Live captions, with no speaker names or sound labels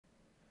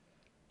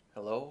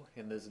Hello,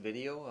 in this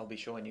video I'll be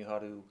showing you how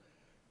to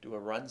do a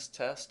runs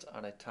test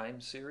on a time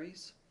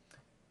series.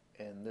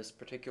 In this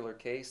particular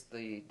case,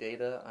 the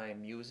data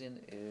I'm using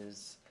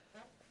is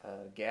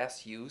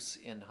gas use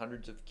in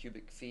hundreds of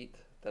cubic feet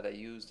that I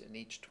used in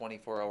each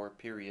 24-hour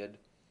period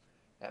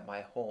at my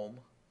home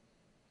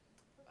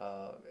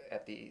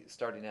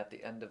starting at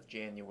the end of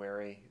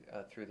January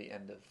through the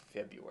end of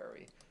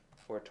February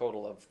for a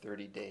total of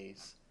 30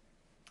 days.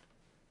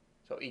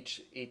 So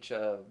each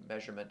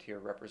measurement here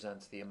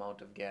represents the amount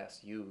of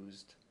gas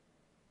used,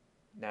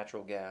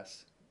 natural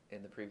gas,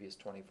 in the previous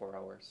 24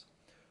 hours.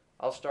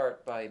 I'll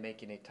start by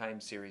making a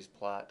time series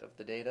plot of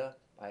the data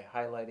by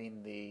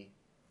highlighting the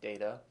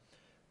data,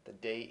 the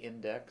day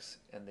index,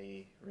 and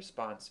the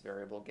response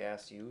variable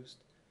gas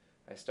used.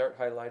 I start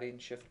highlighting,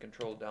 shift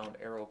control down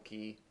arrow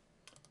key,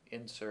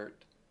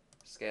 insert,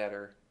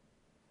 scatter,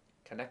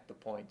 connect the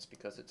points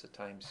because it's a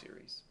time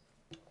series.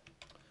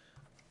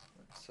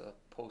 Let's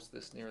post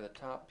this near the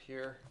top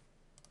here,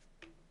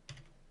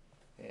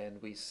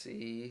 and we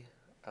see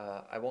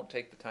I won't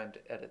take the time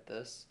to edit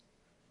this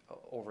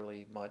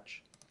overly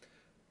much,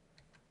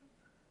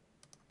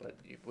 but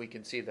we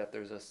can see that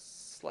there's a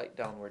slight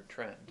downward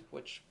trend,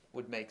 which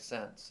would make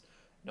sense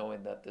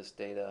knowing that this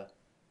data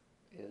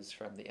is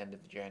from the end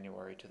of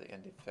January to the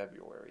end of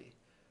February.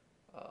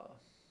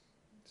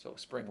 So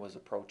spring was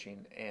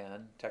approaching,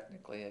 and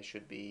technically I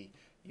should be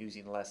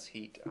using less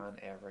heat on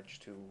average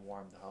to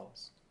warm the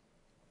house.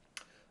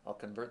 I'll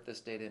convert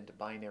this data into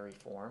binary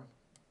form.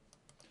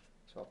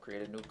 So I'll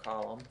create a new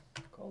column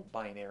called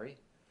binary.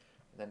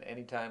 And then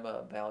anytime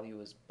a value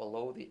is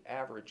below the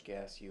average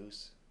gas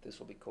use, this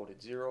will be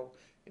coded 0.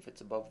 If it's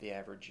above the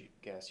average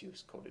gas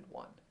use, coded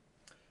 1.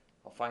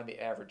 I'll find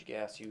the average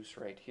gas use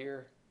right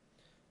here.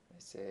 I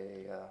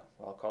say,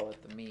 well, I'll call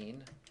it the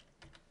mean.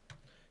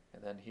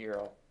 And then here,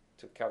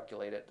 to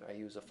calculate it, I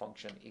use a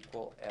function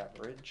equal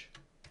average.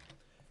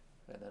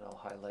 And then I'll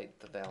highlight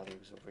the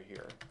values over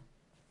here.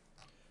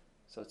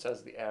 So it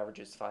says the average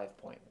is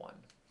 5.1.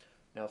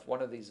 Now if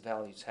one of these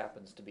values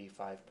happens to be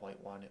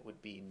 5.1, it would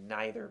be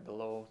neither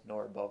below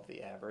nor above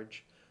the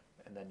average,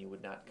 and then you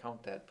would not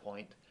count that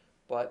point,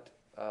 but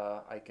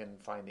I can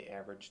find the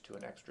average to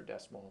an extra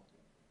decimal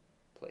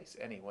place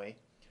anyway,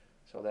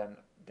 so then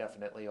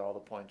definitely all the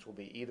points will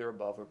be either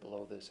above or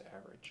below this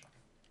average.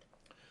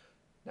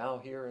 Now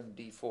here in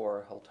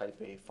D4 I'll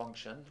type a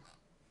function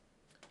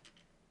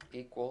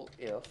equal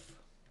if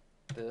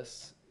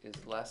this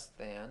is less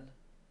than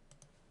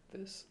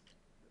this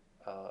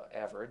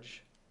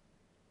average,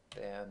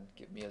 then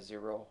give me a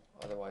 0,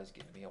 otherwise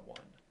give me a 1.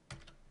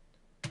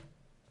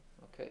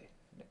 Okay,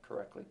 and it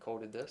correctly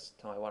coded this.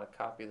 Now I want to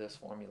copy this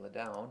formula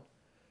down.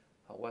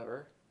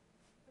 However,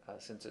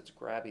 since it's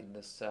grabbing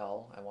this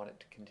cell, I want it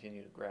to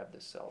continue to grab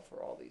this cell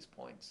for all these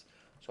points.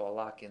 So I'll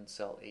lock in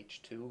cell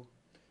H2,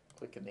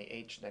 click in the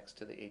H next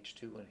to the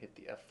H2 and hit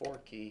the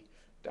F4 key.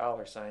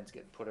 Dollar signs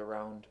get put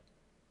around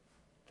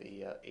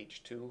the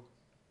H2.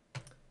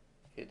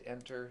 Hit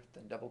enter,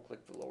 then double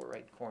click the lower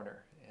right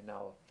corner, and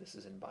now this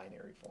is in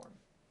binary form.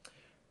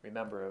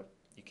 Remember,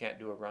 you can't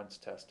do a runs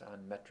test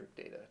on metric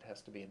data. It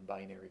has to be in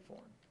binary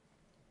form.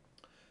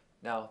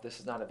 Now this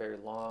is not a very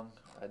long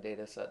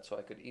data set, so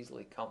I could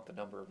easily count the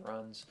number of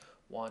runs.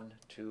 1,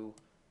 2,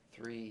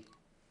 3,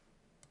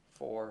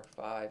 4,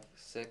 5,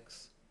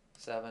 6,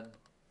 7,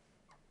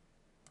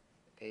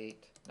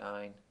 8,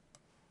 9,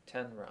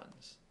 10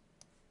 runs.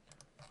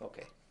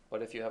 Okay,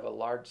 but if you have a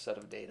large set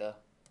of data,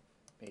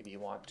 maybe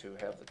you want to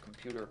have the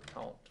computer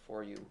count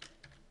for you.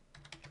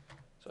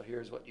 So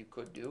here's what you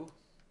could do.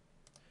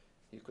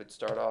 You could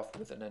start off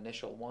with an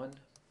initial 1,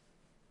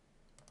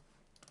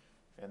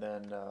 and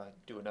then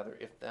do another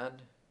if then,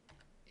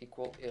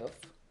 equal if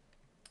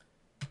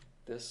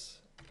this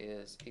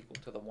is equal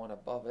to the one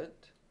above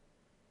it,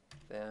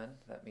 then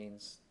that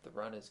means the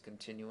run is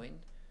continuing.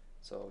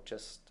 So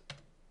just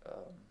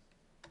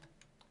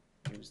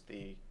use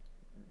the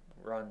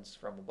runs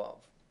from above.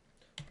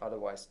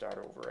 Otherwise start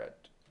over at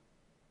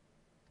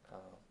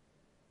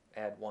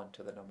add 1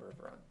 to the number of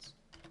runs.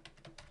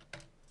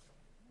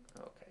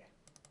 Okay,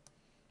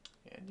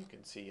 and you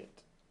can see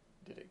it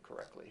did it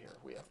correctly here.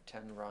 We have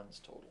 10 runs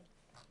total.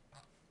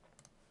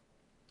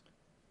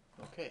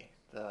 Okay,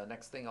 the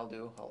next thing I'll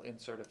do, I'll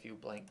insert a few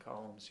blank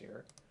columns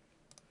here.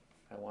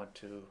 I want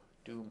to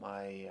do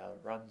my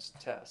runs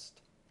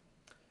test.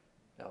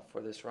 Now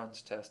for this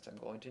runs test I'm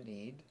going to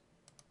need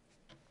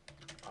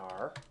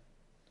R,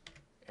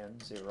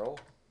 N0,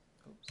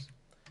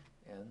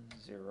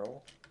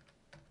 N0,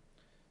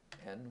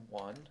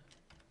 N1,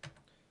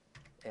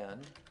 N,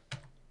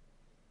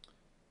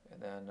 and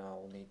then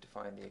I'll need to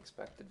find the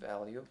expected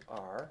value of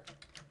R,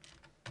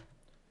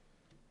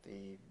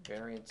 the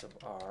variance of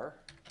R,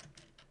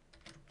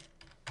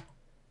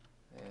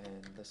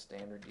 and the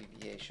standard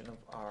deviation of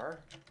R.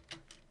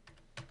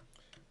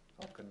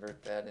 I'll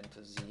convert that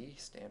into Z,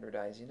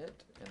 standardizing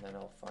it, and then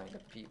I'll find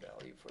a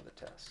p-value for the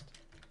test.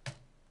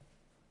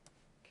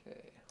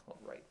 Okay, I'll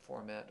right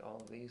format all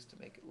of these to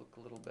make it look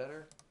a little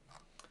better.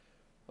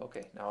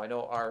 Okay, now I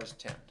know R is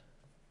 10.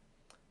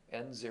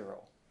 N0.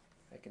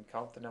 I can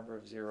count the number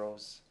of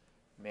zeros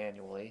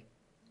manually.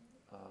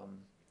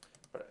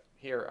 But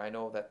here I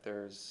know that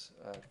there's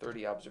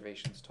 30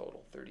 observations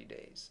total, 30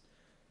 days.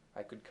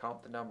 I could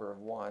count the number of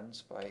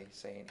ones by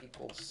saying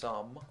equals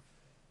sum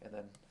and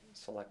then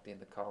selecting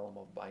the column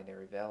of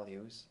binary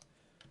values,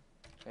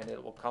 and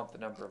it will count the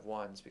number of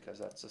ones because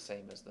that's the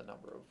same as the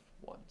number of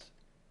ones.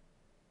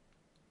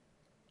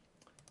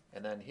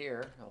 And then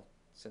here,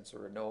 since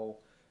there were no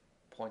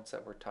points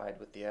that were tied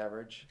with the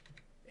average,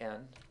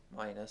 n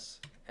minus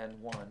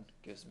n1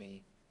 gives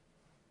me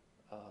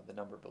the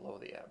number below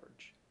the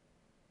average.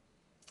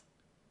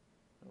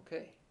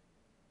 Okay.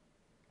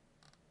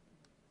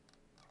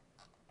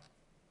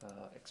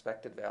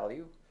 Expected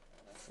value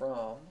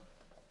from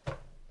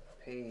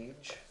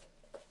page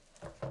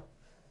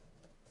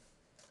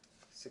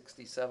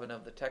 67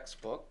 of the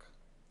textbook.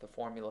 The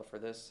formula for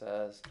this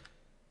says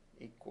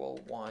equal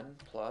 1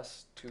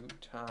 plus 2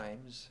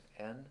 times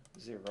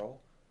n0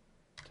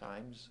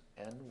 times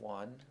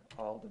n1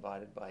 all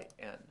divided by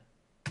n.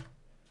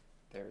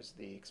 There's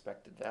the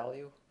expected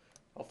value.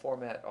 I'll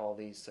format all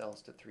these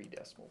cells to 3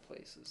 decimal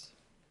places.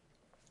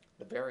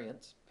 The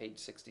variance, page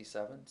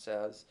 67,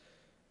 says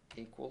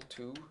equal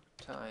 2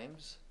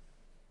 times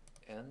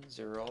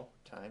n0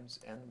 times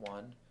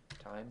n1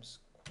 times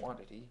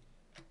quantity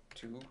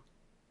 2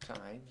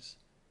 times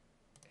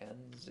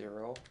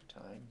n0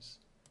 times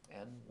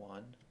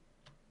n1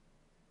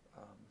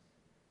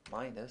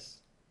 minus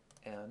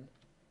n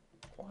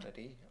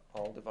quantity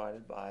all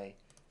divided by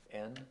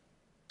n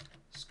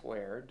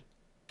squared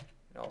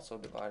and also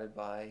divided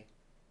by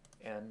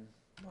n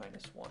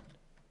minus 1.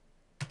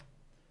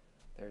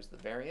 There's the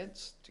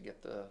variance. To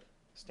get the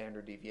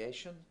standard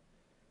deviation,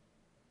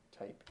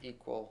 type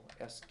equal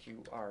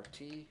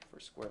SQRT for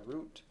square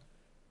root,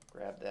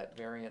 grab that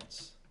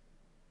variance,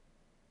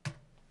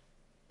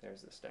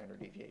 there's the standard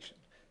deviation.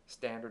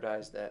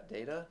 Standardize that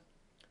data,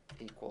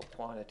 equal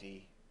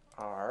quantity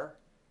R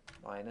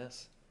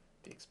minus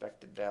the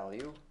expected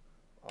value,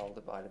 all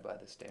divided by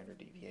the standard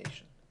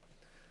deviation.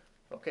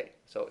 Okay,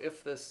 so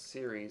if this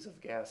series of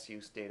gas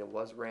use data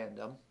was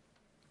random,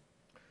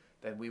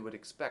 then we would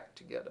expect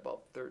to get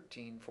about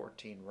 13,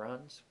 14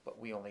 runs, but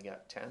we only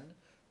got 10.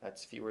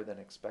 That's fewer than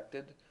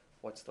expected.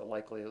 What's the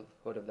likelihood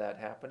of that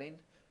happening?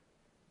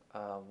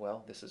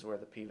 Well, this is where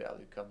the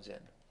p-value comes in.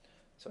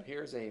 So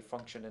here's a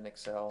function in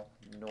Excel,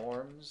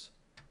 norms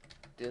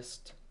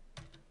dist,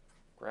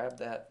 grab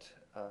that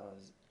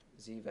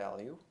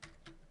z-value.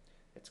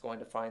 It's going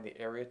to find the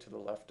area to the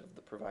left of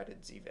the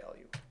provided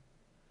z-value.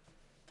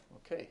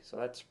 Okay, so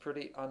that's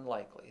pretty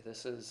unlikely.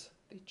 This is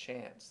the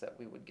chance that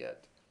we would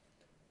get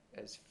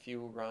as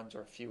few runs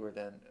or fewer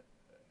than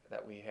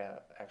that we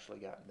have actually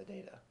gotten the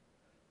data,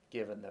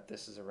 given that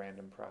this is a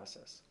random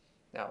process.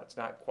 Now, it's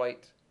not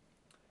quite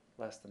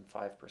less than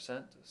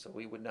 5%, so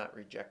we would not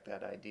reject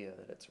that idea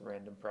that it's a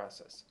random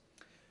process.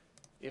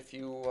 If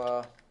you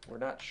were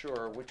not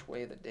sure which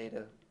way the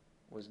data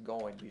was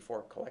going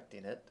before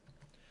collecting it,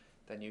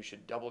 then you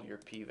should double your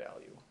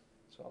p-value.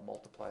 So I'll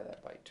multiply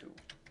that by 2.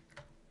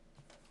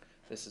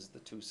 This is the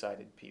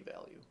two-sided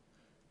p-value.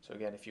 So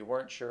again, if you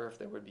weren't sure if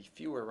there would be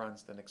fewer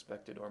runs than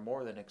expected or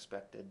more than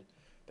expected,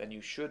 then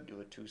you should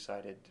do a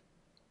two-sided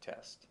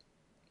test.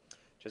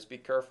 Just be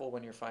careful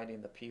when you're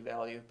finding the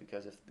p-value,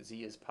 because if the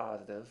z is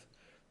positive,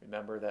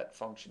 remember that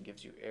function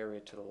gives you area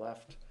to the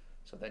left,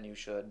 so then you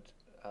should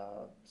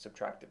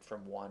subtract it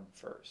from 1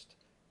 first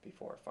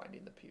before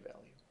finding the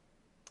p-value.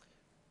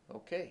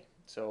 Okay,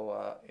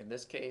 so in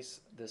this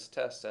case, this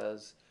test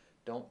says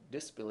don't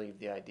disbelieve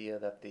the idea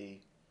that the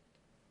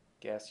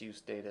gas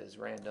use data is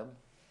random.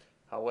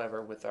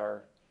 However, with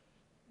our,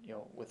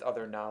 with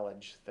other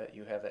knowledge that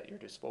you have at your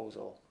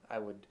disposal, I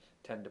would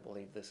tend to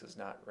believe this is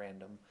not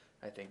random.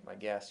 I think my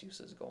gas use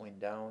is going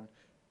down,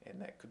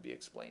 and that could be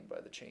explained by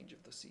the change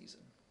of the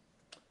season.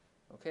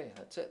 Okay,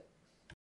 that's it.